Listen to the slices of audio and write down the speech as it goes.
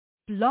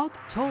Blog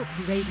Talk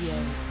Radio.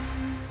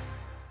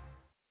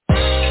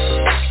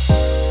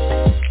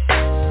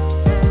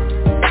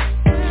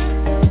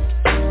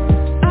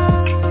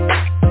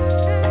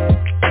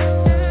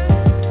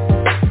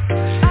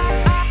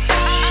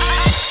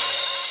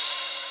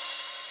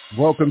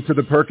 Welcome to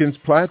the Perkins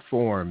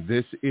Platform.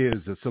 This is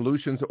a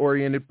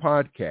solutions-oriented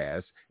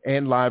podcast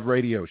and live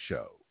radio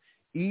show.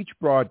 Each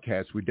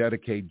broadcast, we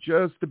dedicate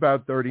just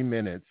about 30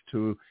 minutes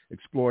to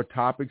explore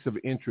topics of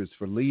interest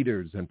for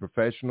leaders and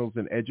professionals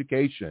in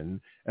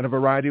education and a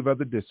variety of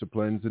other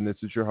disciplines. And this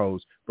is your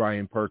host,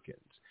 Brian Perkins.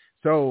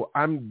 So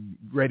I'm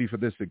ready for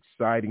this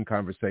exciting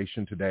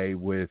conversation today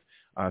with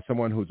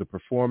someone who's a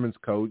performance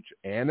coach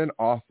and an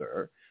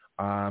author.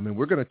 And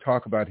we're going to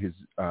talk about his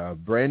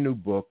brand new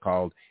book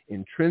called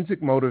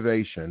Intrinsic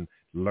Motivation,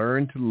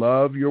 Learn to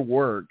Love Your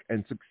Work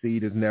and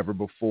Succeed as Never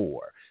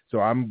Before. So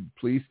I'm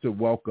pleased to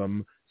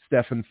welcome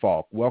Stefan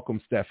Falk.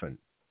 Welcome, Stefan.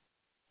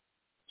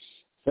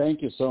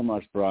 Thank you so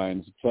much, Brian.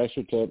 It's a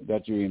pleasure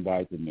that you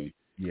invited me.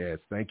 Yes,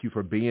 thank you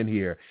for being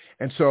here.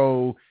 And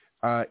so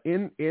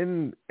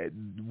in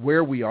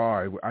where we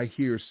are, I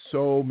hear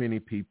so many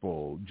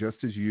people, just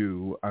as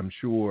you, I'm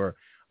sure,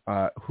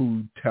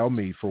 who tell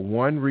me for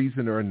one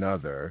reason or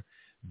another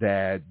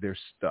that they're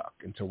stuck.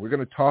 And so we're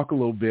going to talk a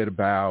little bit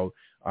about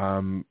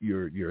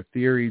your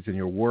theories and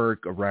your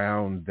work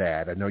around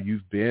that. I know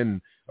you've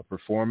been a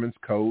performance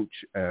coach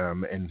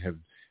and have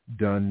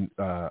done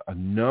a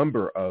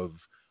number of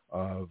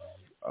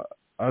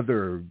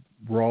other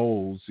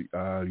roles.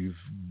 You've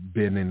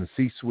been in the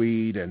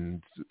C-suite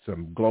and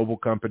some global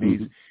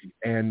companies,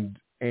 and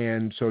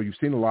so you've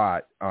seen a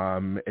lot,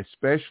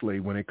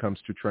 especially when it comes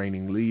to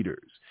training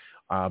leaders.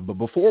 But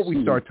before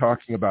we start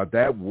talking about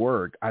that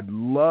work, I'd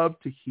love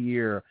to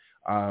hear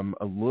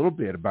a little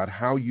bit about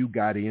how you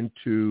got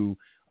into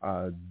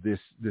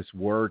this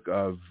work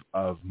of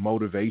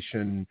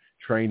motivation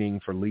training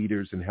for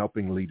leaders and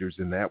helping leaders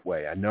in that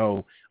way. I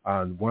know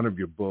one of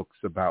your books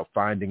about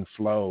finding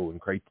flow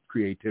and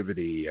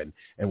creativity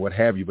and what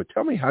have you, but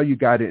tell me how you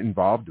got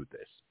involved with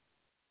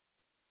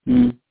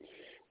this.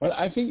 Well,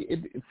 I think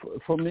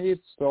for me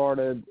it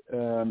started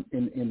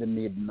in the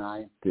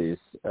mid-90s,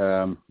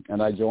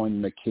 and I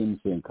joined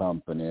McKinsey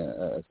Company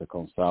as a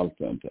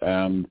consultant.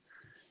 And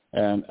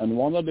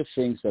one of the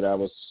things that I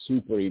was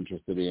super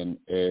interested in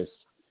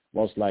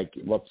was like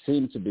what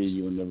seemed to be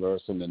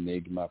universal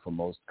enigma for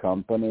most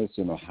companies,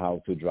 how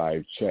to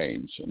drive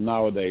change.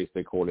 Nowadays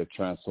they call it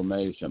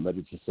transformation, but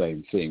it's the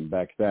same thing.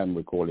 Back then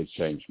we call it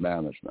change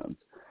management.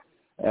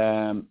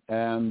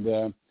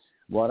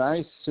 What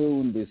I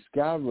soon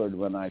discovered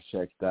when I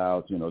checked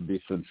out,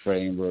 different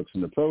frameworks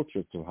and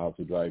approaches to how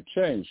to drive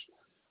change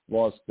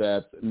was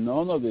that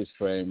none of these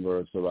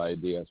frameworks or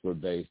ideas were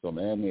based on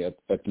any,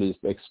 at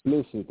least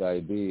explicit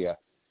idea,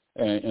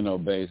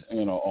 based,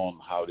 on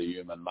how the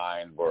human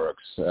mind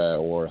works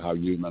or how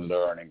human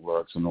learning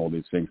works and all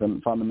these things.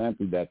 And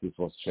fundamentally, that is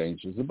what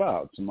change is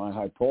about. So my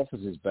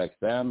hypothesis back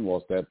then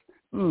was that,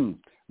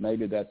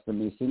 maybe that's the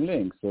missing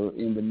link. So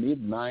in the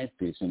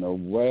mid-90s,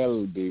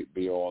 well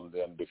beyond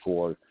and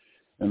before,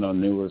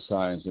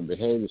 neuroscience and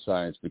behavior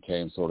science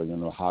became sort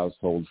of,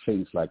 household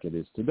things like it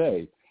is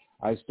today,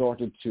 I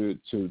started to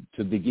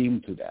dig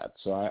into that.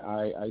 So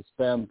I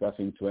spent, I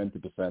think,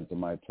 20% of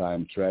my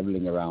time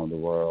traveling around the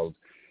world,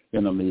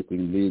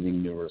 meeting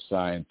leading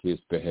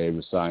neuroscientists,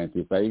 behavior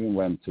scientists. I even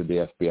went to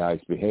the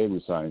FBI's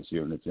behavior science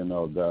unit,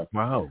 the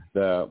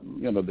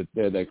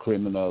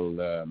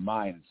criminal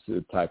minds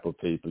type of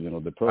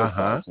people, the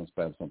profiles, and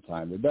spent some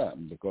time with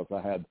them because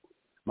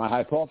my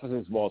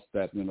hypothesis was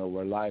that,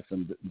 where life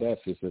and death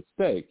is at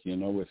stake,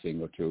 a thing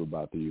or two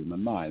about the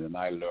human mind, and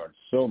I learned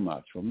so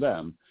much from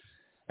them.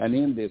 And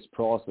in this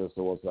process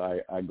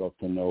also, I got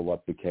to know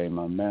what became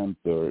my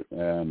mentor,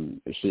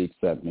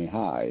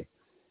 Csikszentmihalyi.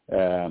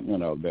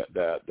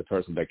 The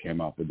person that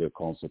came up with the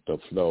concept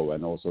of flow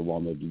and also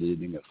one of the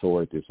leading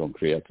authorities on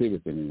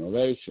creativity and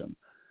innovation.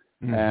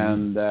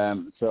 And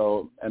then,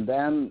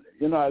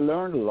 I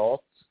learned a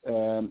lot.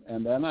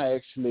 And then I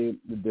actually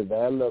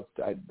developed,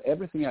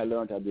 everything I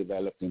learned, I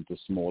developed into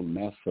small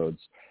methods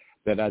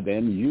that I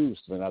then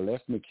used when I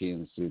left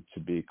McKinsey to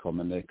become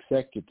an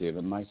executive.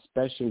 And my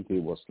specialty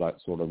was like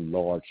sort of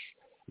large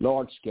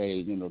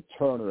scale,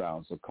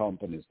 turnarounds of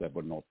companies that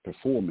were not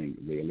performing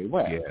really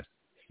well.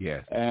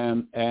 Yes.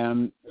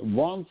 And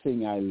one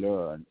thing I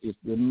learned is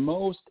the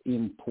most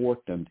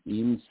important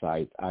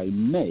insight I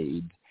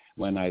made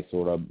when I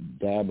sort of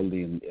dabbled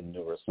in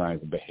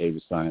neuroscience,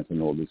 behavior science,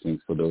 and all these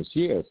things for those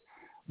years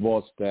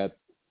was that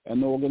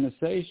an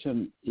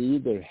organization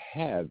either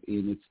have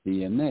in its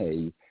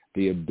DNA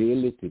the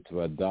ability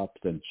to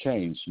adapt and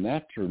change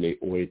naturally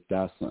or it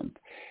doesn't.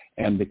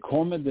 And the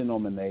common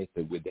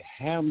denominator with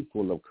a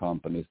handful of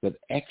companies that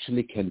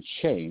actually can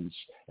change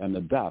and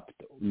adapt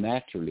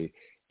naturally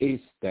is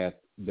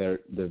that the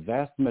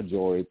vast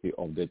majority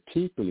of the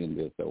people in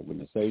this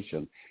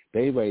organization,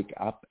 they wake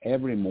up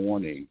every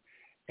morning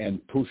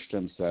and push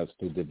themselves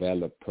to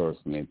develop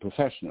personally and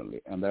professionally.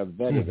 And there are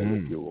very,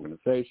 very few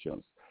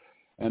organizations.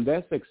 And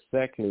that's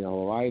exactly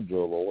how I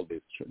drove all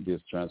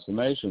this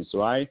transformation.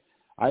 So I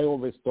I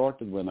always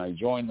started when I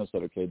joined and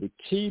said, okay, the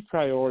key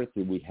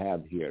priority we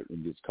have here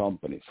in this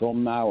company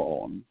from now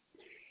on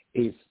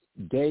is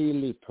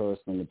daily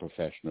personal and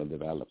professional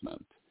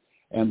development.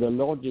 And the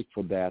logic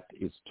for that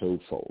is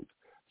twofold.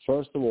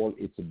 First of all,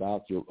 it's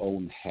about your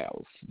own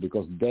health,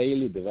 because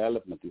daily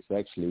development is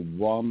actually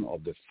one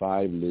of the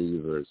 5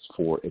 levers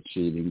for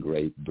achieving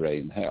great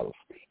brain health.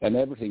 And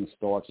everything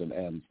starts and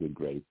ends with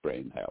great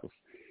brain health.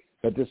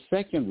 But the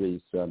second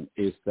reason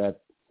is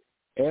that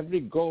every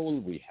goal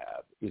we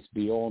have is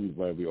beyond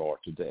where we are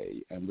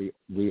today. And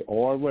we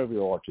are where we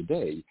are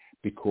today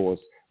because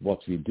what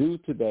we do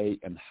today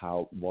and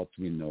what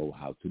we know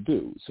how to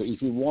do. So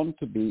if we want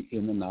to be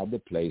in another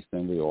place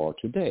than we are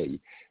today,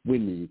 we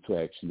need to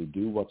actually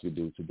do what we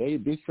do today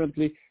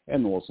differerly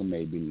and also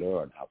maybe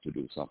learn how to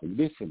do something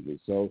differently.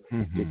 So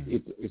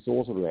it's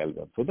also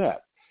relevant for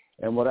that.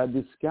 And what I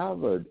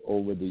discovered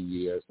over the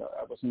years,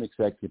 I was an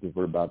executive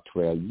for about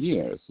 12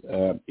 years,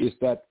 is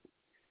that,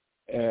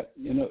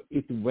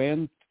 it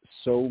went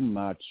so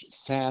much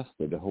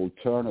faster, the whole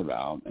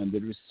turnaround, and the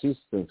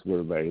resistance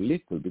were very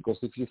little. Because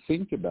if you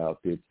think about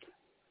it,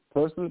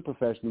 personal and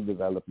professional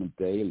development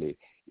daily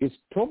is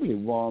probably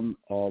one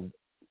of,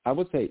 I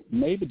would say,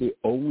 maybe the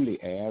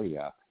only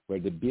area where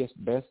the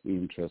best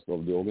interest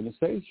of the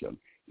organization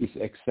is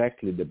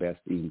exactly the best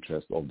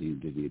interest of the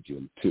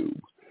individual too.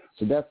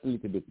 So that's a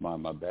little bit my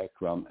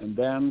background. And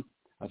then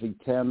I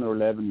think 10 or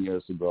 11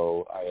 years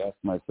ago, I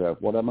asked myself,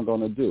 what am I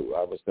going to do?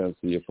 I was then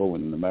CFO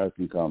in an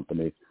American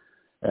company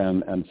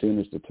and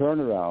finished the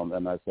turnaround.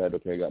 And I said,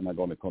 okay, am I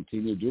going to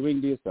continue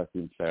doing this? I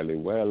feel fairly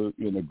well,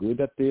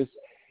 good at this.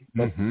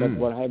 But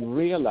what I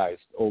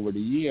realized over the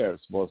years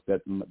was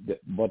that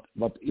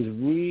what is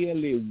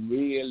really,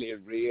 really,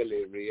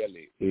 really,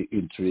 really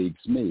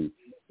intrigues me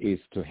is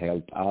to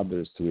help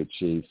others to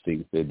achieve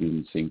things they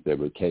didn't think they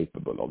were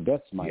capable of.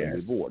 That's my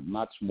reward,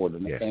 much more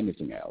than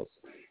anything else.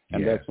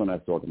 And that's when I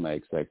started my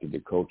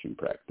executive coaching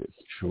practice.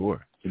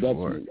 Sure. So that's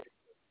me.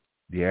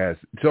 Yes.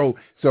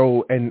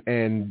 So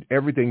and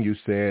everything you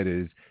said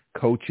is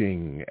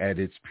coaching at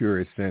its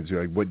purest sense.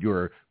 Like what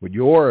your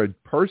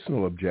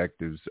personal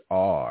objectives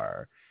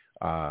are,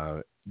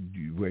 where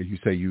you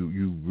say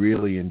you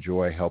really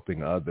enjoy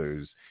helping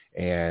others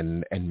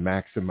and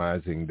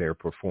maximizing their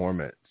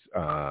performance.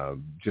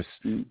 Just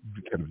kind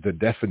of the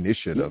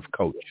definition of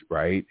coach,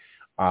 right?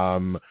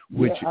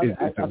 Which I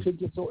think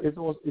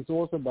it's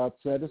also about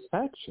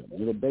satisfaction,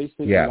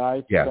 basic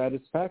life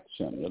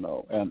satisfaction,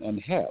 and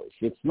health.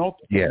 It's not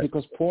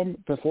because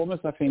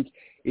performance, I think,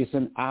 is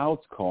an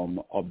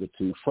outcome of the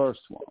 2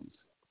 first ones.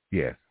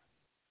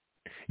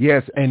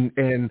 Yes,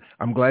 and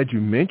I'm glad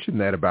you mentioned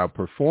that about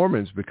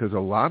performance, because a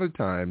lot of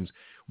times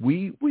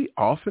we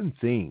often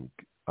think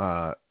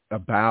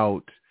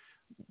about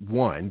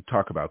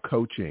talk about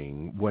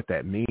coaching. What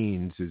that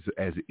means is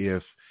as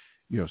if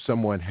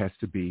someone has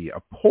to be a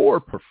poor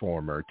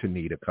performer to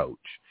need a coach.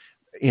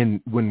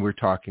 When we're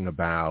talking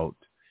about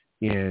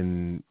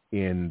in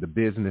the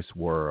business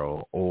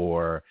world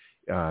or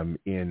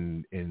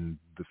in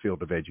the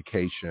field of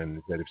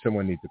education, that if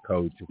someone needs a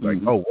coach, it's like,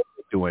 oh, what are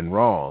you doing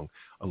wrong?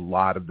 A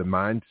lot of the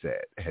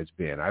mindset has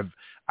been.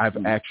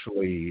 I've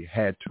actually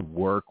had to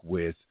work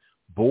with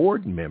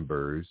board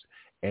members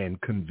and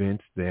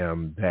convince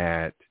them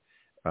that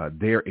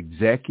their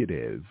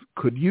executive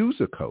could use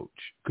a coach,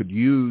 could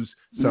use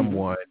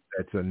someone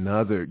that's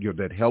another,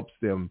 that helps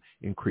them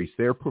increase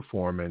their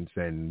performance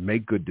and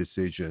make good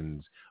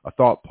decisions, a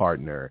thought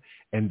partner,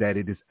 and that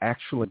it is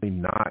actually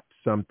not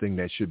something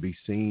that should be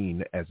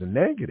seen as a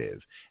negative.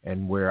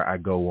 And where I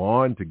go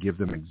on to give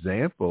them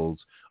examples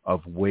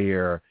of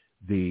where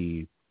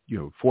the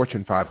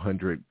Fortune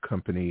 500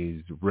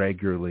 companies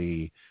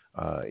regularly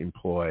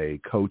employ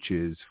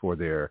coaches for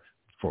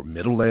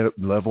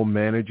middle-level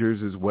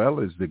managers as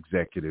well as the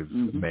executives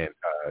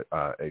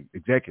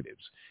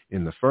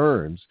in the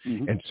firms,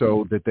 and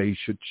so that they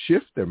should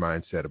shift their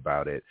mindset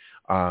about it.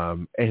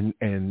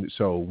 And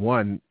so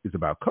one is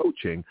about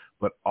coaching,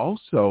 but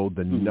also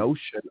the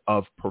notion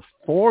of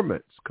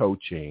performance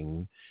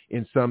coaching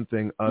in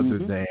something other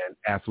than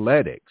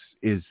athletics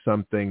is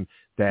something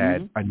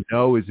that I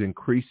know is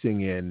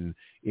increasing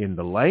in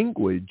the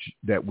language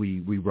that we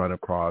run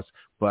across,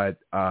 but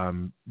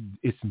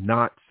it's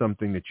not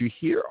something that you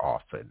hear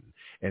often.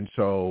 And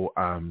so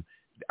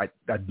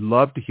I'd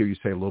love to hear you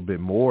say a little bit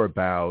more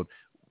about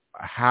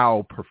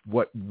how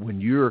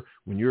when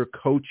you're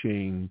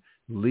coaching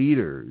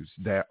leaders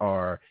that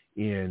are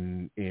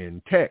in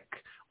tech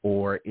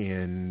or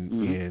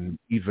in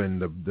even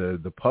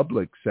the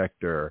public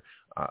sector,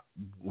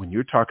 when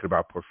you're talking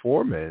about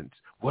performance,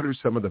 what are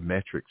some of the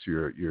metrics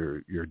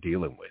you're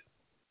dealing with?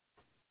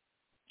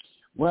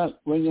 Well,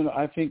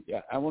 I think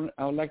I would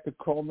like to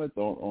comment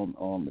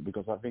on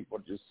because I think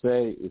what you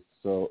say is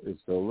so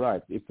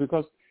right. It's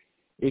because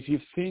if you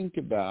think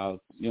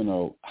about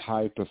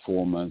high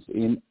performance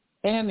in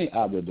any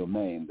other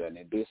domain than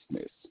in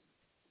business,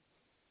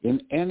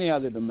 in any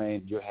other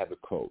domain you have a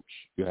coach,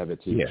 you have a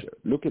teacher.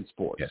 Look at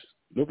sports.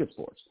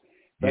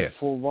 But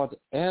for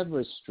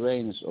whatever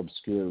strange,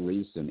 obscure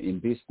reason, in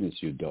business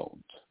you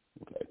don't.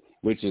 Okay.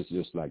 which is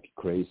just like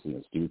crazy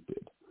and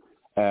stupid.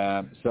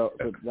 So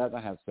that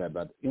I have said.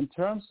 But in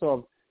terms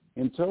of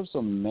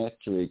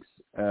metrics,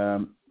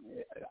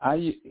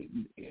 I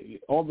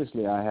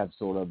have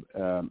sort of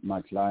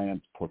my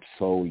client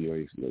portfolio.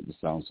 It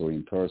sounds so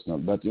impersonal,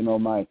 but the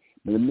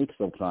mix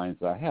of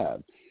clients I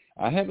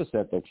have a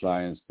set of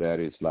clients that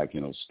is like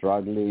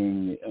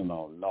struggling,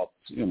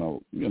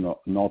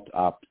 not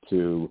up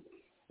to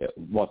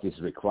what is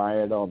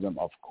required of them,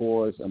 of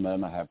course. And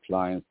then I have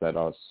clients that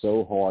are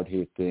so hard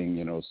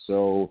hitting,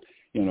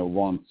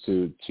 want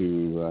to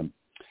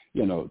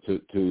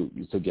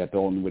get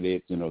on with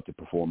it, to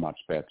perform much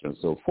better and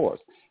so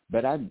forth.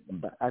 But I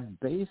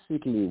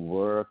basically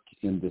work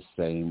in the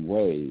same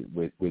way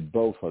with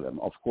both of them.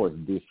 Of course,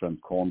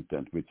 different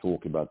content. We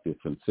talk about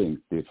different things,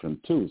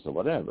 different tools or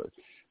whatever.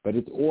 But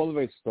it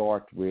always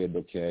starts with,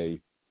 okay,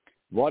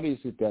 what is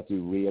it that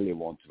you really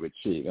want to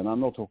achieve? And I'm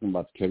not talking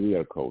about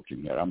career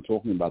coaching here. I'm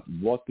talking about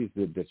what is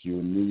it that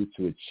you need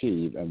to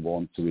achieve and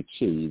want to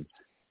achieve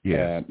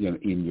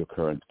in your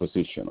current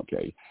position,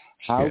 okay?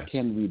 How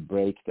can we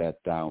break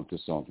that down to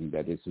something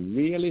that is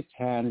really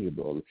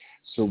tangible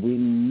so we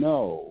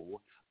know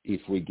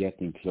if we're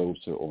getting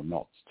closer or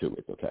not to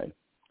it, okay?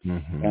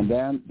 Mm-hmm. And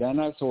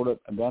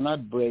then I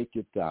break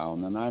it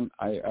down, and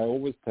I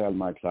always tell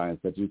my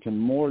clients that you can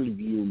more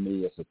view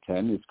me as a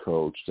tennis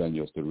coach than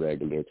just a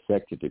regular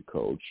executive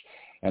coach.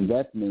 And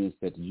that means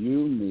that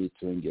you need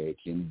to engage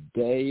in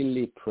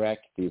daily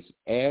practice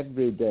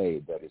every day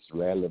that is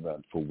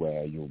relevant for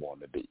where you want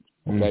to be.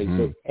 Okay,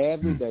 so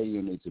every day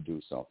you need to do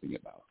something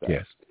about that.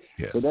 Yes.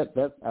 So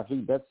that I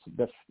think that's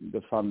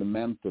the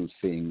fundamental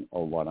thing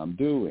of what I'm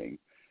doing.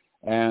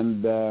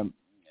 And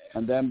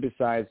then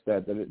besides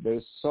that,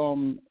 there's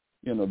some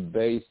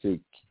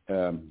basic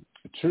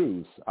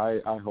truths.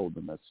 I hold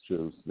them as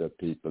truths that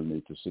people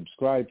need to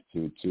subscribe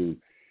to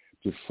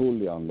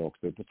fully unlock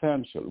their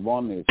potential.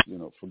 One is,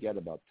 forget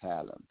about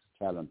talent.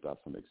 Talent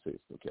doesn't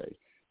exist, okay?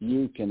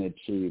 You can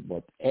achieve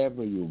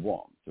whatever you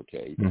want,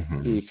 okay,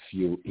 if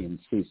you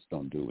insist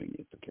on doing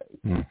it, okay?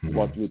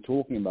 What we're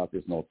talking about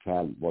is not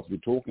talent. What we're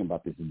talking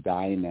about is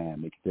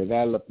dynamic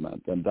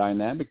development. And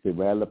dynamic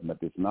development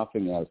is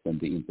nothing else than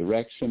the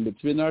interaction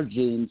between our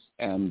genes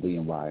and the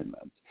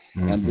environment.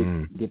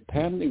 And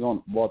depending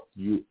on what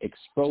you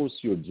expose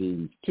your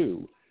genes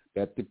to,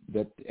 that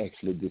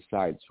actually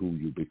decides who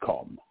you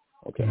become.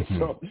 Okay,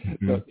 so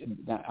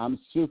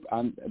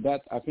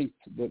I think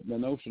the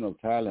notion of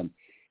talent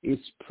is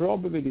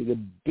probably the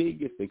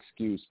biggest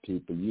excuse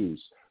people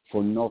use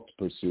for not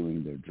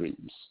pursuing their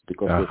dreams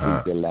because they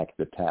think they lack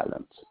the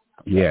talent.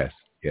 Okay?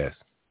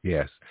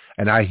 Yes.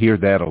 And I hear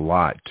that a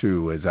lot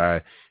too, as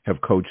I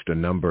have coached a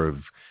number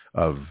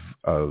of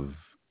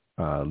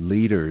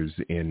leaders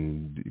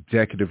in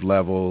executive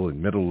level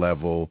and middle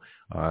level,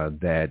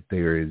 that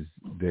there is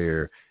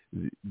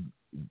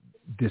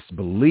this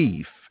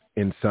belief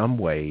in some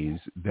ways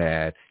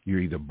that you're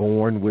either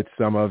born with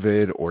some of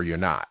it or you're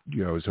not,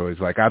 so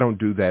it's like, I don't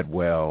do that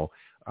well.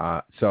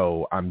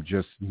 So I'm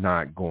just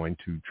not going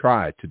to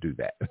try to do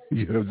that.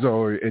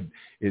 So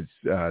it's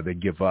they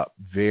give up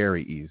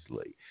very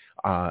easily.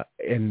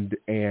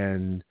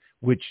 And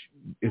which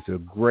is a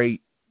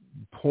great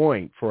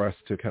point for us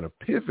to kind of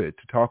pivot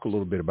to talk a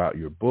little bit about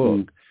your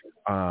book,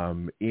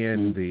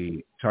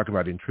 talk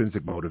about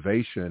intrinsic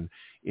motivation,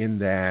 in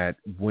that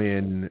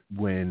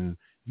when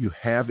you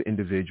have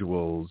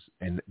individuals,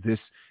 and this,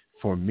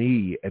 for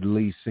me at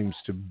least, seems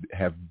to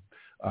have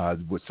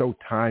was so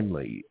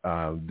timely.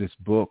 This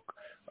book,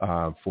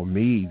 for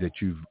me, that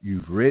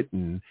you've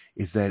written,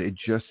 is that it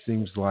just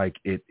seems like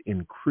it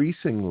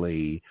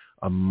increasingly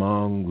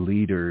among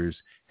leaders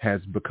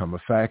has become a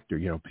factor.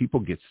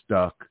 People get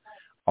stuck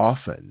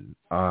often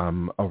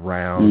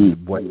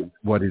around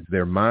what is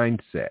their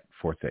mindset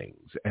for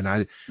things, and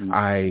I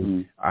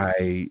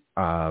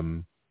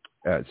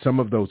some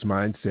of those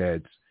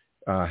mindsets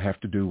have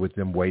to do with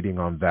them waiting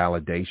on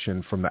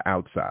validation from the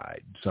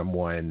outside,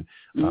 someone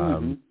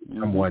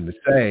to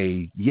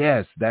say,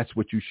 yes, that's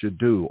what you should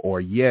do,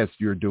 or yes,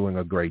 you're doing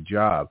a great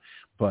job.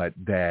 But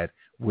that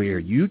where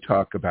you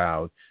talk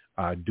about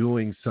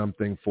doing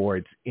something for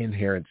its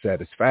inherent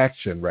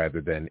satisfaction rather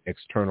than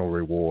external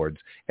rewards,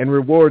 and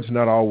rewards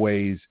not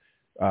always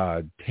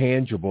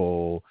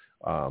tangible,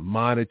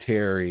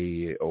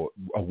 monetary or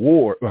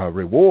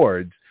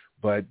rewards,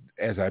 but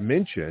as I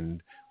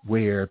mentioned,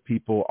 where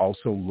people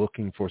also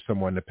looking for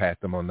someone to pat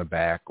them on the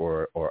back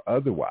or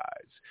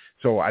otherwise.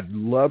 So I'd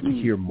love to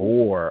hear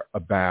more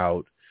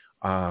about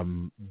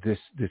this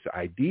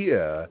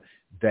idea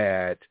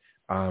that,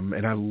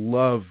 and I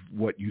love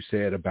what you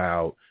said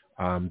about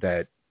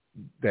that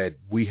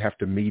we have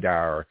to meet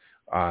our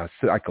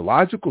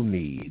psychological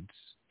needs,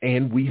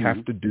 and we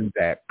have to do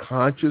that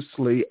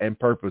consciously and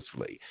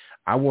purposefully.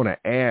 I want to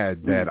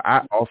add that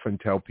I often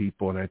tell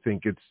people, and I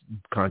think it's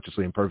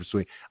consciously and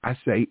purposely, I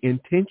say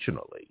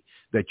intentionally,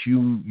 that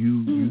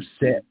you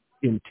set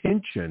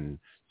intention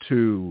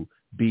to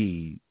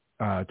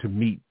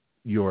meet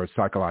your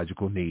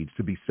psychological needs,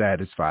 to be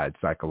satisfied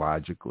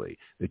psychologically,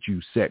 that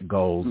you set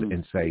goals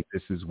and say,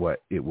 this is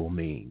what it will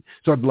mean.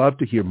 So I'd love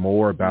to hear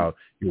more about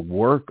your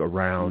work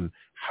around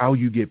how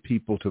you get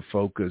people to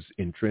focus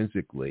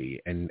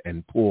intrinsically and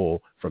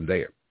pull from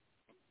there.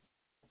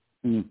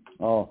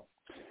 Oh,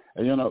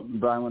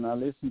 Brian, when I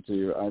listen to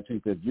you, I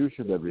think that you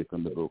should have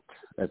written the book,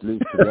 at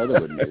least together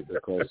with me,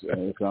 because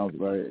it sounds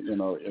very,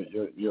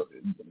 you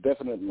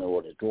definitely know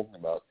what you're talking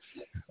about.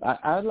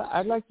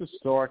 I'd like to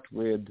start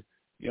with,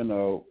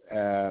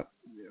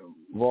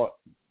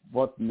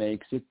 what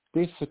makes it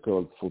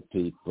difficult for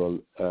people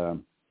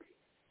to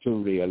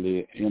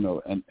really,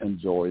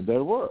 enjoy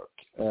their work.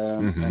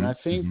 And I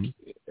think,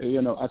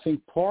 I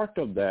think part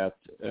of that,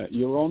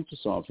 you're onto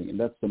something, and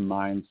that's the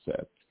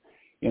mindset.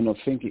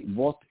 Thinking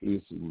what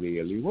is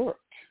really work?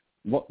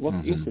 What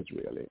is it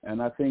really?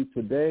 And I think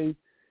today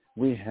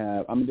we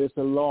have, there's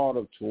a lot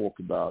of talk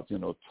about,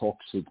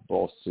 toxic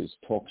bosses,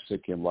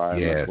 toxic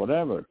environment,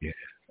 whatever.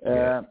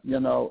 And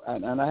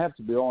I have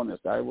to be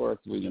honest, I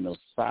worked with,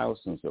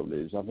 thousands of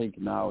leaders. I think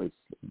now it's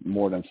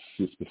more than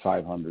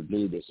 5,500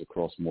 leaders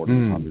across more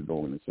than 100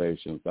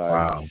 organizations.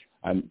 Wow.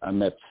 I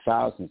met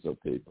thousands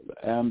of people.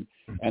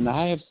 And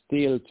I have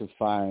still to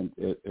find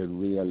a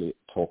really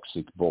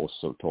toxic boss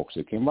or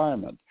toxic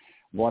environment.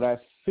 What I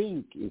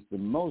think is the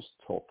most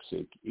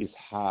toxic is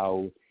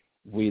how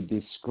we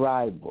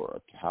describe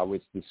work, how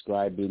it's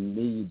described in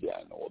media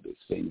and all these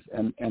things.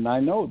 And I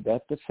know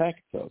that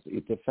affects us.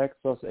 It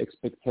affects us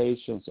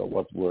expectations of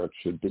what work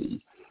should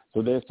be.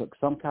 So there's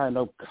some kind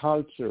of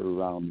culture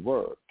around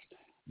work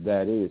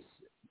that is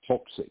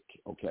toxic,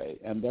 okay?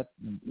 And that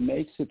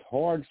makes it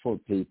hard for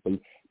people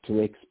to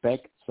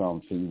expect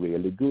something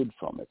really good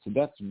from it. So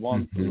that's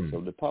one piece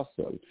of the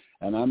puzzle.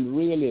 And I'm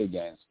really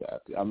against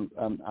that.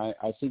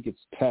 I think it's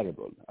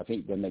terrible. I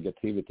think the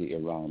negativity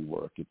around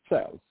work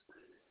itself.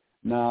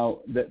 Now,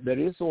 there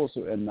is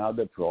also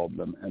another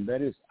problem, and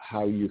that is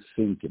how you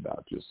think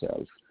about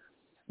yourself.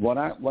 What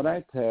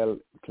I tell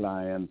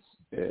clients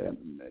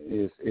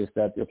is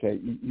that, okay,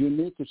 you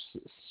need to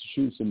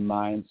choose a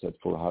mindset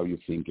for how you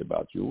think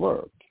about your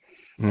work.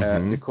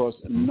 Because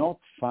not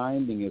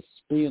finding a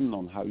spin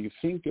on how you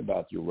think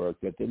about your work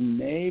that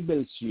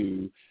enables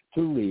you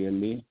to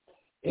really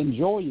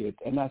enjoy it.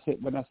 And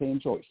when I say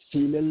enjoy,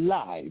 feel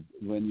alive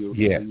when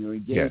you're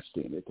engaged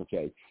in it,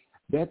 okay?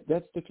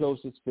 That's the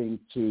closest thing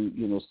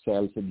to,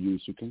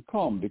 self-abuse you can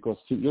come, because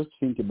just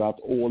think about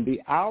all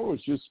the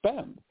hours you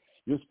spend.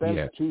 You spend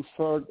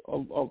 2/3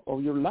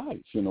 of your life,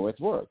 at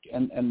work,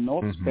 and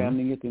not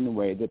spending it in a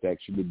way that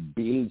actually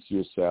builds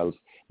yourself,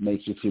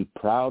 makes you feel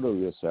proud of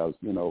yourself,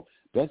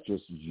 that's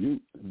just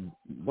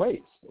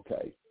waste,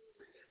 okay?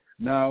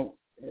 Now,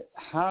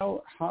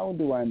 how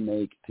do I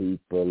make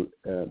people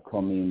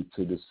come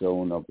into the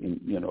zone of,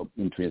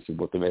 intrinsic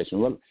motivation?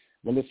 Well,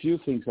 a few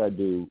things I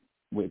do,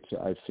 which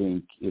I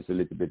think is a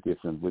little bit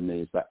different with me,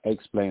 is that I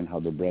explain how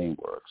the brain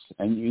works.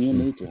 And you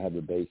need to have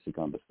a basic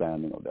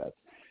understanding of that.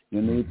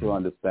 You need to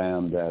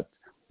understand that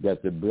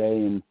the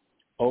brain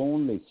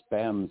only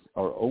spends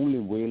or only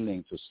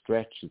willing to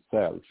stretch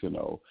itself,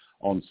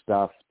 on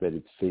stuff that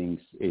it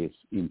thinks is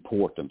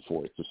important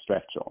for it to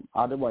stretch on.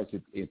 Otherwise,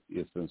 it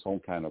is in some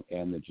kind of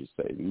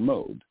energy-saving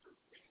mode.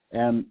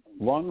 And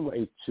one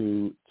way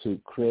to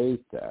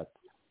create that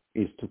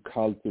is to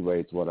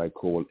cultivate what I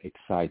call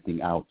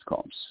exciting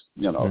outcomes,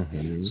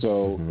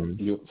 So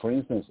you, for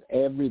instance,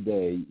 every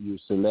day you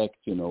select,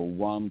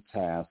 one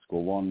task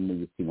or one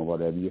meeting or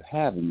whatever you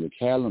have in your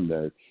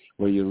calendar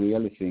where you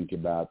really think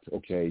about,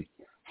 okay,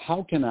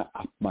 how can I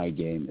up my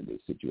game in this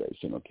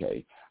situation,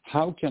 okay?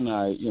 How can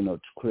I,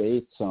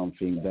 create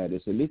something that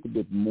is a little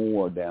bit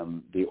more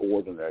than the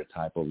ordinary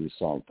type of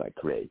result I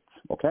create,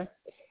 okay?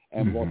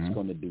 And what's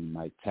going to be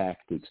my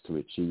tactics to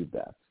achieve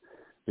that?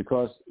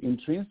 Because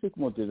intrinsic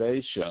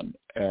motivation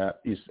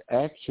is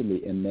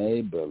actually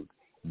enabled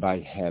by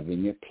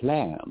having a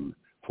plan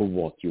for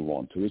what you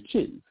want to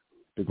achieve.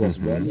 Because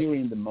when you're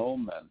in the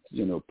moment,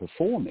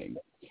 performing,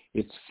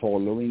 it's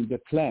following the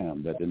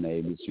plan that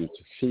enables you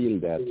to feel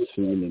that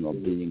feeling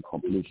of being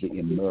completely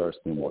immersed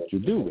in what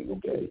you're doing,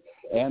 okay?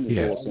 And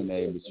it also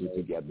enables you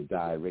to get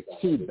direct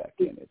feedback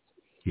in it.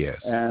 Yes.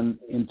 And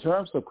in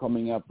terms of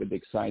coming up with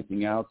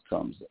exciting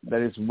outcomes,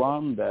 there is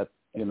one that,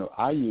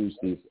 I use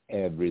this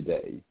every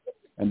day,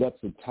 and that's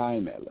the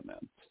time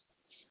element.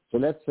 So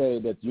let's say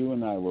that you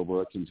and I were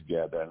working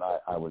together, and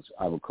I was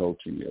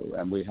coaching you,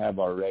 and we have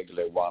our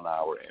regular 1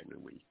 hour every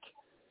week.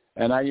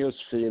 And I just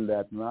feel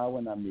that now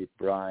when I meet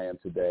Brian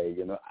today,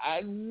 I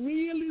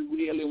really,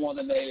 really want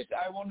to nail it.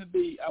 I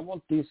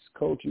want this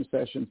coaching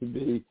session to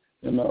be,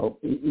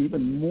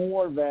 even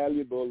more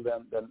valuable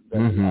than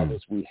the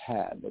others we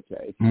had,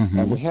 okay?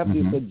 And we have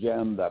this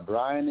agenda.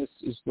 Brian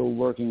is still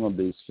working on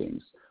these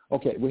things.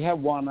 Okay, we have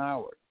 1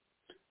 hour.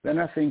 Then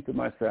I think to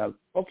myself,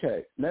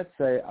 okay, let's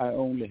say I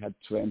only had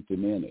 20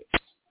 minutes,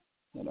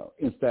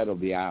 instead of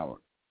the hour.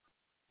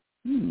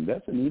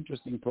 That's an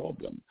interesting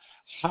problem.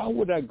 How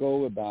would I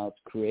go about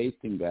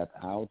creating that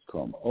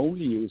outcome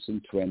only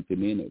using 20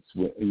 minutes,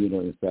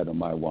 instead of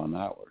my 1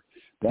 hour?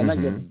 Then I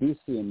get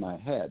busy in my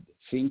head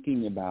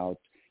thinking about,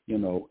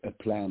 a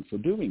plan for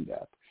doing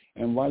that.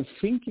 And while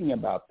thinking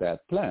about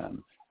that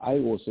plan, I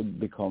also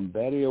become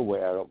very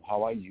aware of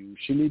how I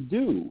usually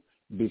do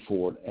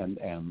before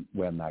and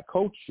when I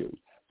coach you.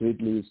 So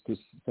it leads to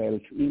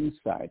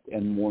self-insight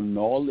and more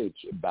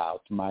knowledge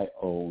about my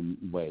own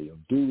way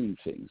of doing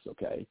things,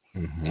 okay?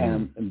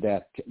 And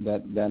that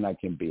then I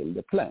can build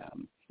a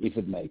plan, if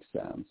it makes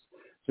sense.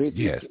 So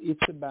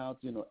it's about,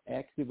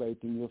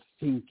 activating your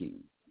thinking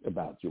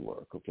about your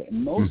work, okay?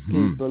 And most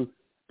people,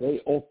 they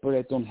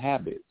operate on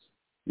habits.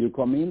 You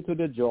come into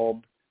the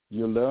job,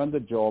 you learn the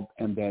job,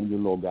 and then you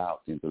log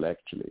out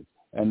intellectually.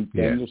 And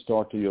then you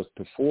start to just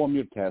perform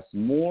your tests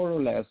more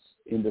or less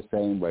in the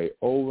same way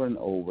over and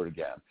over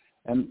again.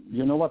 And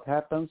you know what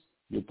happens?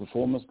 Your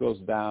performance goes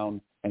down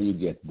and you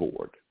get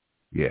bored.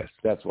 Yes.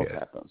 That's what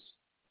happens.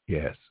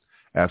 Yes,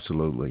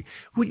 absolutely.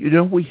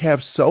 We have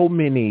so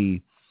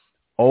many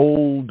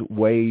old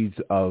ways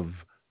of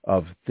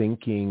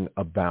thinking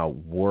about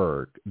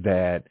work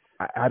that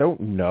I don't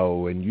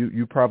know, and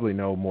you probably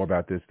know more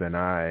about this than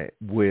I,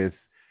 with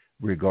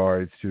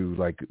regards to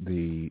like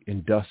the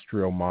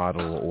industrial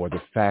model or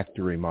the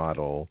factory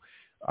model,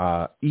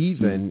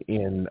 even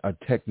in a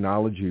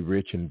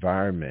technology-rich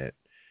environment,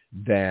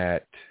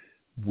 that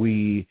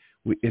we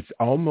it's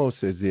almost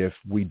as if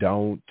we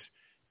don't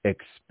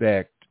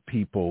expect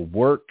people.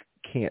 Work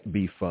can't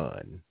be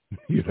fun,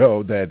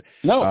 that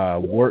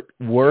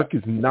work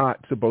is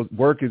not supposed.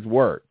 Work is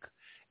work,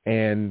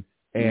 and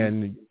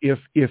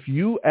if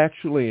you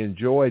actually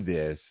enjoy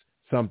this,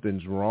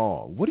 something's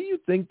wrong. What do you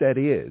think that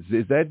is?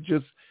 Is that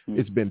just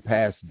it's been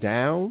passed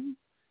down?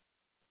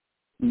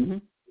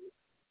 No.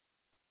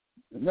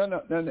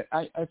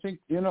 I think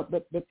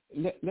but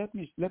let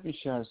me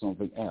share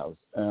something else.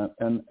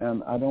 And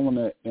I don't want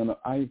to.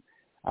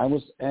 I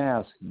was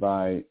asked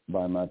by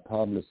my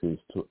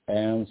publicist to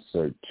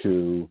answer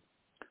to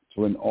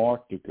an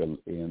article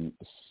in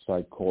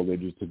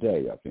Psychology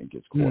Today, I think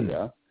it's called.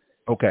 Yeah.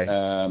 Okay.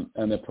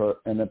 And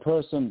a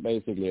person,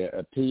 basically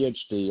a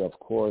PhD, of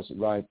course,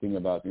 writing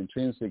about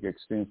intrinsic,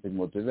 extrinsic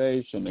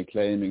motivation and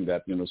claiming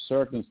that,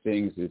 certain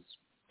things it's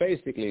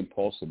basically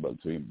impossible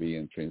to be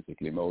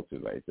intrinsically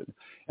motivated,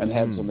 and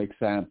have some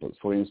examples.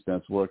 For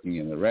instance, working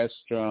in a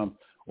restaurant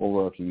or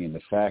working in a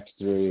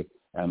factory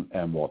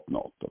and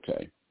whatnot.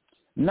 Okay.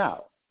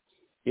 Now,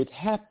 it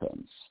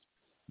happens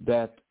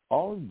that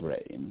our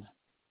brain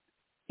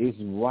is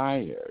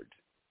wired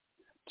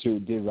to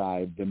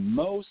derive the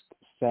most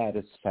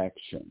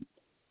satisfaction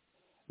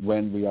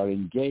when we are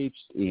engaged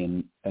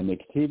in an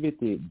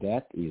activity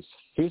that is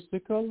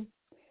physical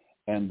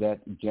and that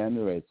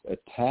generates a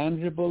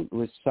tangible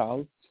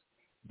result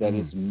that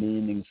is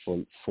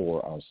meaningful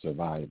for our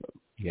survival.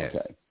 Yes.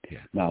 Okay. Yeah.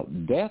 Now,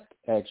 that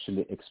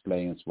actually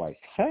explains why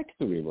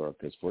factory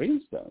workers, for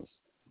instance,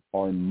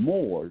 are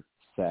more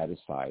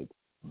satisfied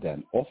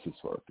than office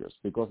workers,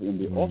 because in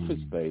the office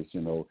space,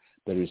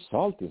 the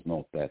result is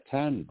not that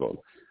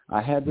tangible.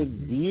 I had a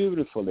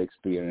beautiful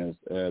experience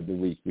the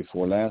week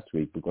before last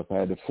week, because I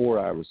had a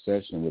 4-hour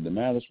session with the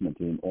management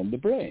team on the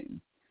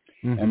brain.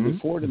 And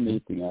before the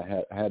meeting,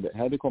 I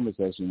had a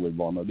conversation with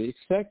one of the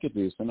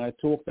executives, and I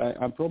talked.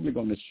 I'm probably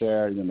going to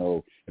share, a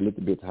little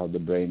bit how the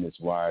brain is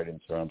wired in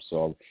terms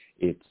of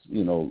its,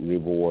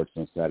 rewards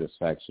and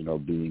satisfaction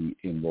of being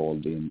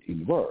involved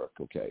in work.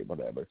 Okay,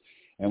 whatever.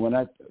 And when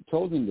I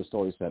told him the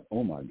story, he said,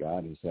 "Oh my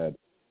God," he said,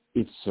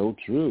 "it's so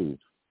true."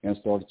 And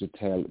started to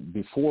tell,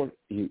 before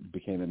he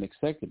became an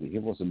executive, he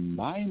was a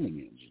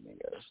mining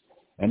engineer.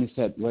 And he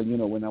said, well,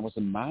 when I was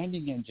a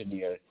mining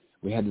engineer,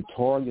 we had a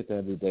target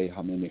every day,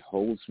 how many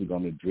holes we're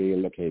going to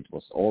drill. Okay, it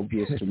was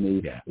obvious to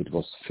me. It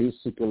was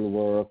physical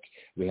work.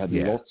 We had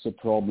lots of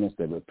problems.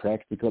 They were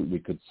practical. We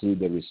could see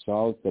the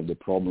result of the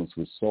problems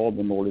we solved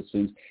and all these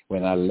things.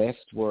 When I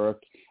left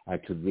work, I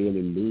could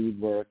really leave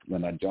work.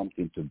 When I jumped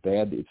into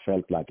bed, it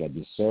felt like I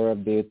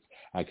deserved it.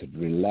 I could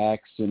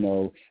relax,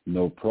 no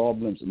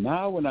problems.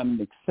 Now when I'm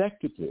an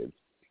executive,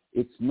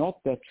 it's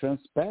not that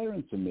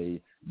transparent to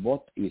me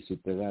what is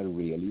it that I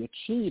really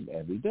achieve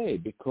every day,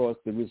 because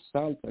the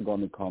results are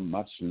going to come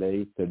much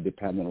later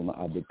depending on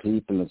other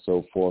people and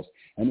so forth.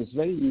 And it's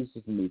very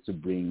easy for me to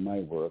bring my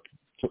work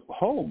to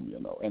home,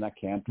 and I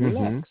can't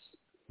relax.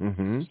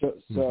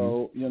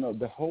 So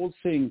the whole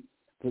thing,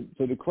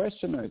 so the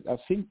question, I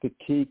think the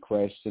key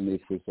question,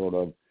 if we sort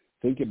of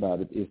think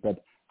about it, is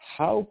that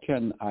how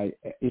can I,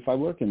 if I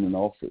work in an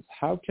office,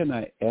 how can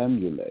I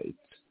emulate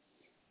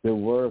the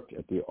work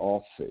at the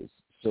office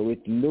so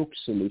it looks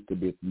a little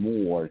bit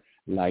more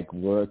like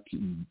work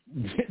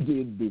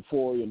did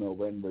before,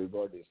 when we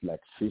were this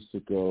like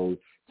physical,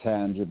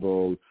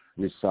 tangible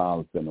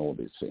result and all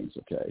these things,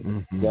 okay?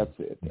 That's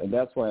it. And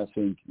that's why I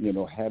think,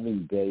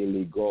 having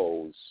daily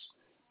goals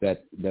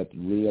that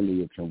really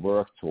you can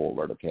work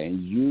toward, okay,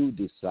 and you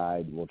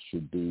decide what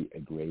should be a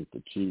great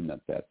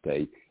achievement that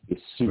day is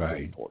super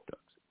important.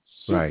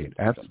 Right,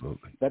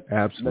 absolutely.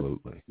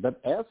 Absolutely. But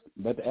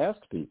ask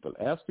people,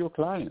 ask your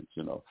clients,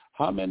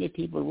 how many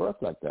people work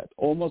like that?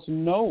 Almost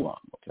no one,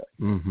 okay?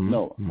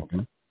 No one,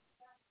 okay?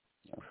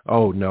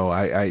 Oh no,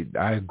 I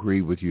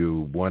agree with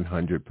you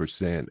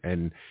 100%.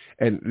 And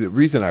the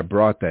reason I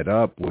brought that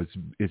up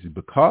is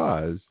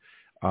because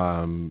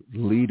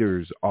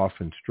leaders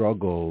often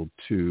struggle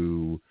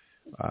to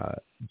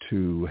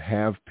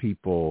have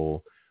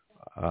people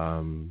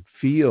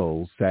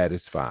feel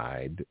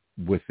satisfied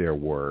with their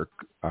work,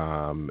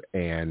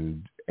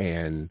 and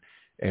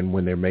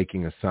when they're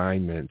making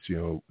assignments,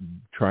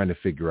 trying to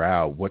figure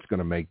out what's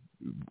going to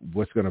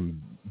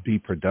be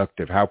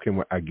productive. How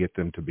can I get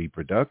them to be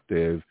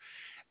productive?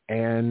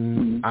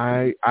 And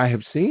I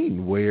have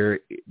seen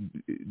where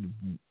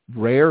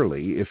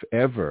rarely, if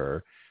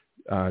ever,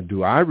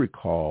 do I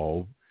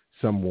recall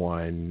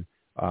someone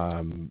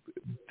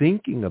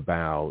thinking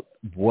about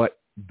what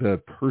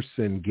the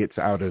person gets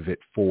out of it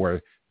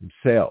for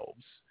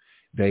themselves.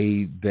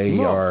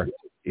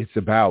 It's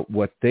about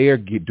what they're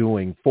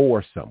doing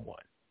for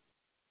someone.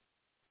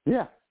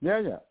 Yeah.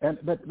 And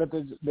but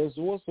there's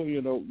also,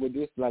 with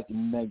this like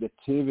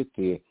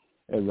negativity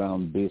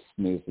around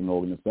business and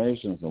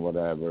organizations and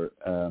whatever,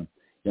 in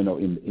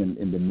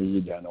the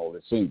media and all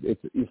these things.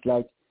 It's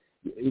like,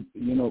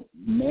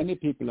 many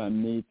people I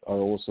meet are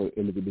also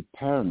a little bit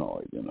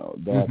paranoid,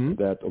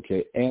 that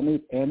okay,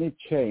 any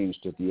change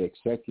that the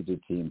executive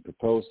team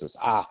proposes,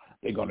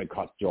 they're going to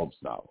cut jobs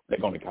now.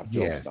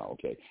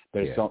 Okay,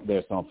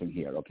 there's something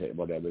here. Okay,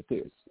 whatever it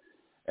is.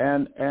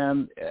 And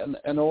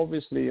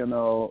obviously,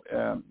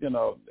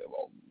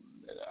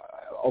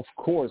 of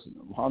course,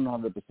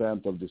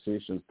 100% of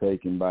decisions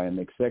taken by an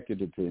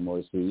executive team or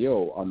a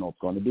CEO are not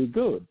going to be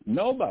good.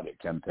 Nobody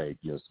can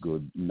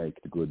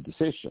make the good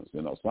decisions.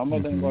 Some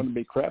of them are going to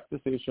be crap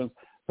decisions.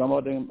 Some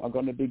of them are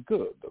going to be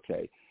good.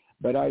 Okay.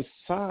 But I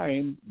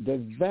find the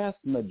vast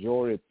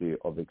majority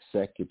of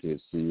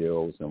executives,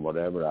 CEOs, and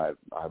whatever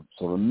I've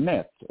sort of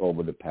met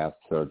over the past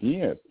 30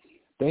 years,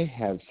 they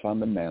have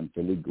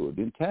fundamentally good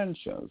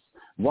intentions.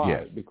 Why?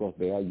 Yes. Because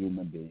they are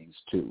human beings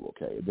too.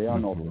 Okay, they are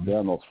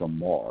not from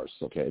Mars.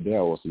 Okay, they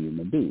are also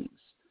human beings.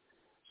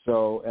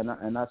 So,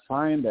 and I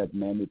find that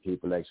many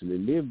people actually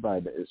live by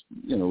this.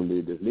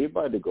 Leaders live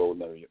by the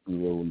golden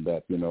rule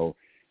that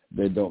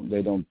they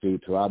don't do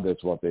to others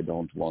what they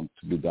don't want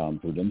to be done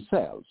to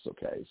themselves.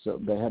 Okay, so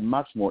they have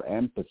much more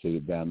empathy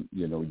than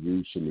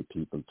usually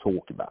people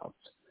talk about.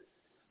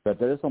 But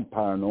there is some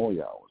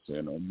paranoia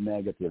also,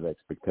 negative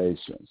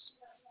expectations.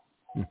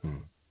 Mm-hmm.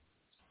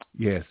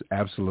 Yes,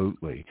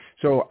 absolutely.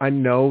 So I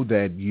know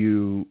that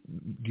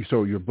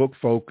so your book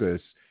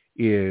focus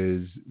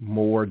is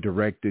more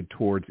directed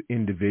towards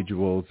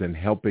individuals and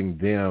helping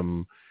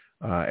them,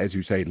 as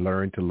you say,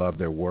 learn to love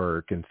their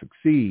work and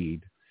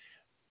succeed.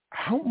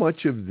 How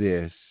much of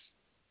this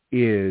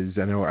is,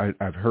 I know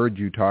I've heard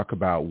you talk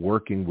about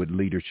working with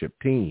leadership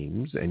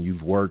teams, and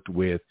you've worked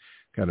with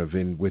kind of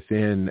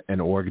within an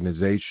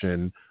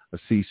organization, a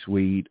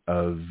C-suite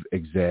of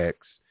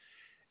execs.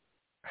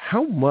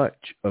 How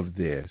much of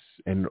this,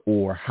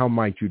 or how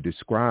might you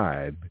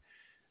describe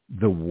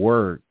the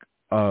work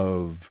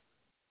of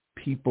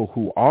people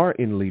who are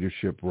in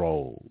leadership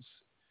roles?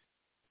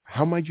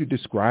 How might you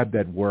describe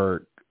that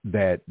work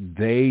that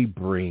they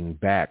bring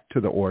back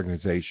to the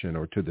organization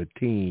or to the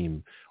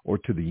team or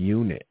to the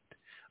unit?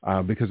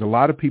 Because a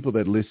lot of people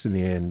that listen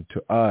in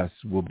to us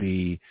will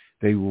be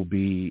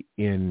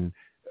in,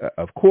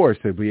 of course,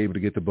 they'll be able to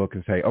get the book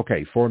and say,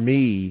 okay, for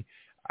me,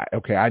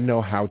 I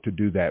know how to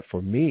do that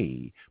for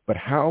me, but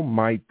how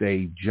might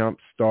they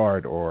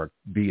jumpstart or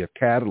be a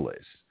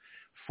catalyst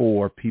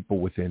for people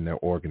within their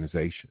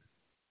organization?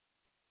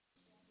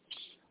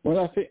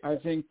 Well, I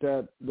think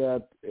that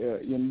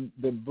in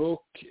the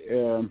book,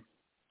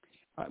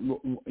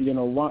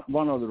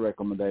 one of the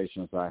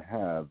recommendations I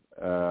have,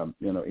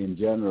 in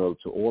general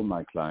to all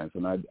my clients,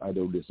 and I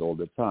do this all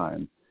the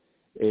time,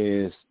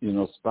 is,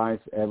 spice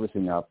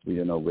everything up,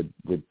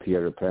 with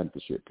peer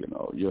apprenticeship.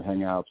 You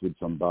hang out with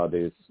some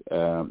buddies,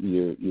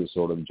 you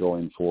sort of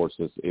join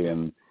forces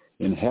in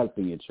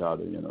helping each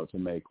other, to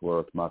make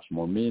work much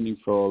more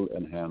meaningful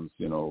and hence,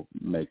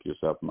 make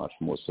yourself much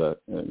more,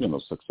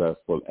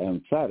 successful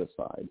and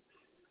satisfied.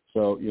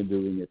 So you're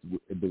doing it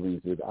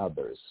with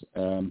others.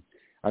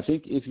 I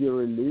think if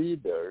you're a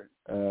leader,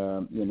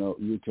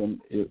 you can,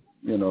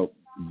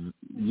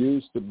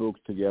 use the book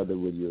together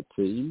with your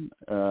team.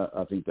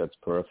 I think that's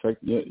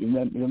perfect.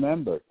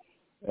 Remember,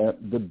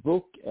 the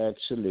book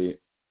actually,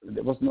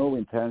 there was no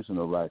intention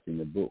of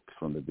writing a book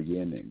from the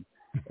beginning.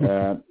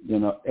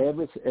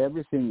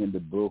 Everything in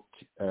the book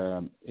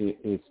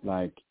is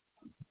like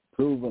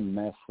proven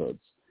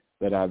methods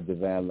that I've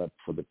developed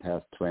for the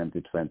past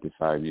 20,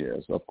 25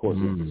 years. Of course,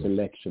 it's a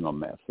selection of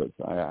methods.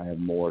 I have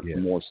more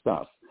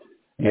stuff.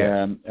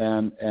 Yeah.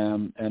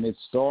 And it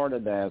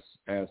started as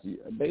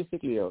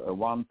basically a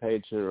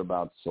one-pager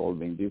about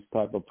solving this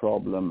type of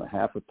problem,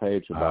 half a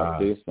page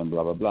about this, and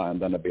blah blah blah,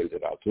 and then I built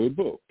it out to a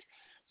book.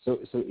 So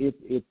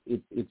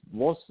it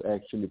was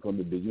actually from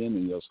the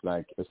beginning just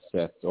like a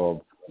set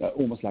of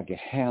almost like a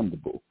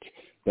handbook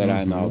that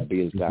I now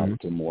built out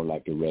to more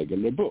like a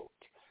regular book.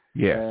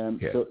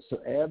 So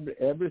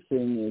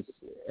everything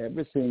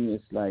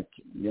is like,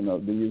 you know,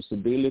 the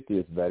usability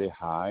is very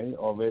high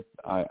of it.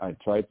 I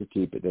try to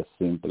keep it as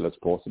simple as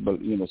possible.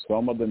 You know,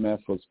 some of the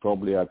methods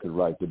probably I could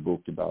write a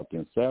book about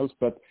themselves,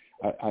 but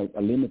I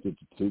limit it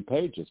to 2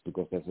 pages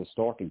because there's a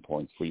starting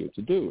point for you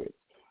to do it.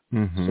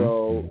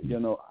 So,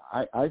 you know,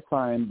 I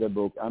find the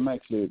book, I'm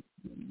actually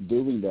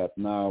doing that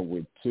now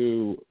with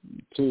two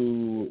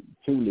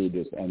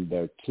leaders and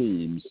their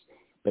teams,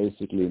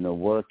 basically, you know,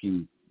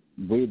 working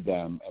with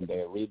them, and they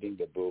are reading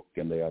the book,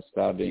 and they are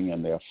studying,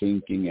 and they are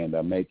thinking, and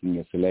they're making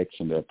a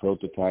selection, they're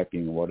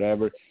prototyping,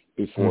 whatever,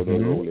 before they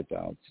roll it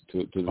out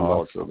to the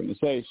large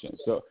organization.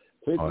 So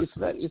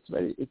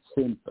it's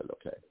simple,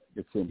 okay?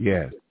 It's simple.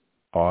 Yes.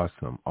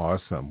 Awesome.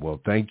 Well,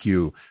 thank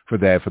you for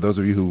that. For those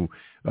of you who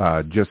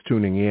just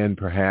tuning in,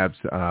 perhaps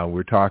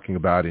we're talking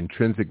about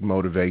intrinsic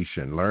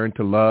motivation. Learn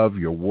to love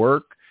your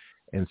work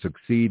and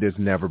succeed as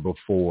never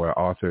before.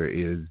 Author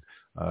is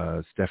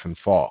Stefan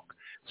Falk.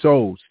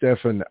 So,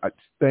 Stefan,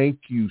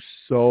 thank you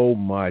so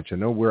much. I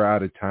know we're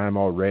out of time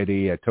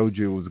already. I told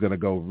you it was going to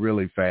go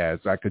really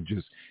fast. I could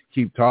just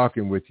keep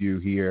talking with you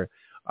here.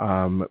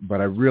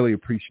 But I really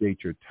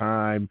appreciate your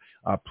time.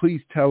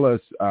 Please tell us,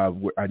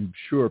 I'm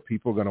sure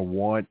people are going to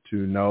want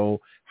to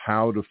know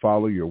how to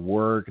follow your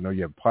work. I know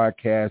you have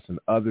podcasts and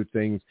other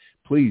things.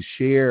 Please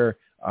share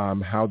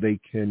how they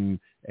can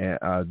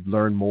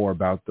learn more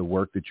about the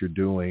work that you're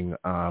doing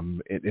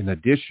in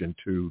addition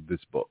to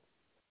this book.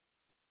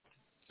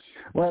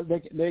 Well,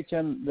 they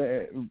can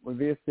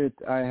visit.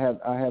 I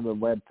have a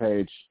web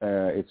page.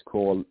 It's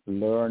called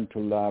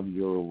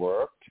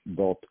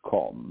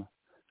learntoloveyourwork.com.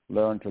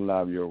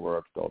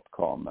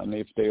 learntoloveyourwork.com. And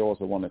if they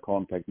also want to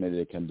contact me,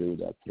 they can do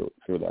that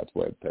through that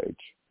web page.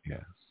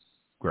 Yes.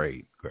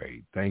 Great.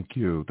 Thank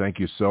you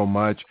so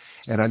much.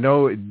 And I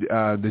know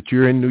that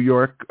you're in New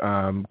York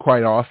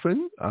quite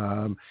often.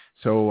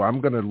 So I'm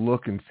going to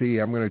look and see.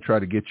 I'm going to try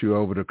to get you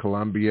over to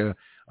Columbia.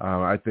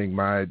 I think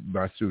my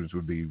students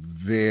would be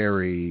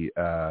very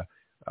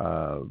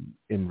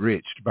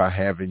enriched by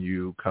having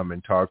you come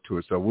and talk to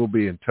us. So we'll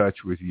be in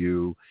touch with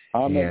you.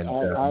 I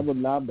would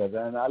love that.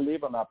 And I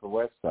live on Upper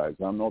West Side,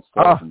 so I'm not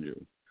far from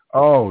you.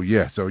 Oh,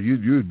 yeah. So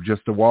you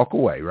just a walk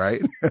away, right?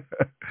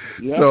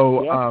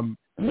 So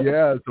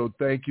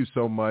thank you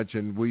so much.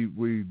 And we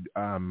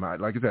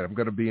like I said, I'm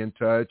going to be in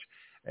touch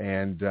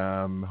and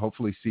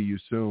hopefully see you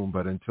soon.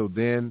 But until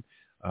then,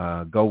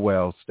 go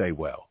well, stay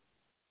well.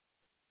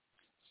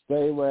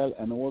 Stay well,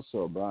 and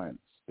also, Brian,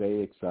 stay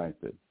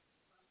excited.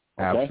 Okay?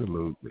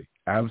 Absolutely.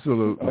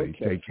 Okay.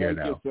 Take care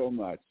now. Thank you so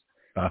much.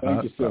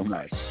 Thank you so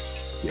much.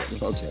 Yeah.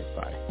 Okay,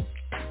 bye.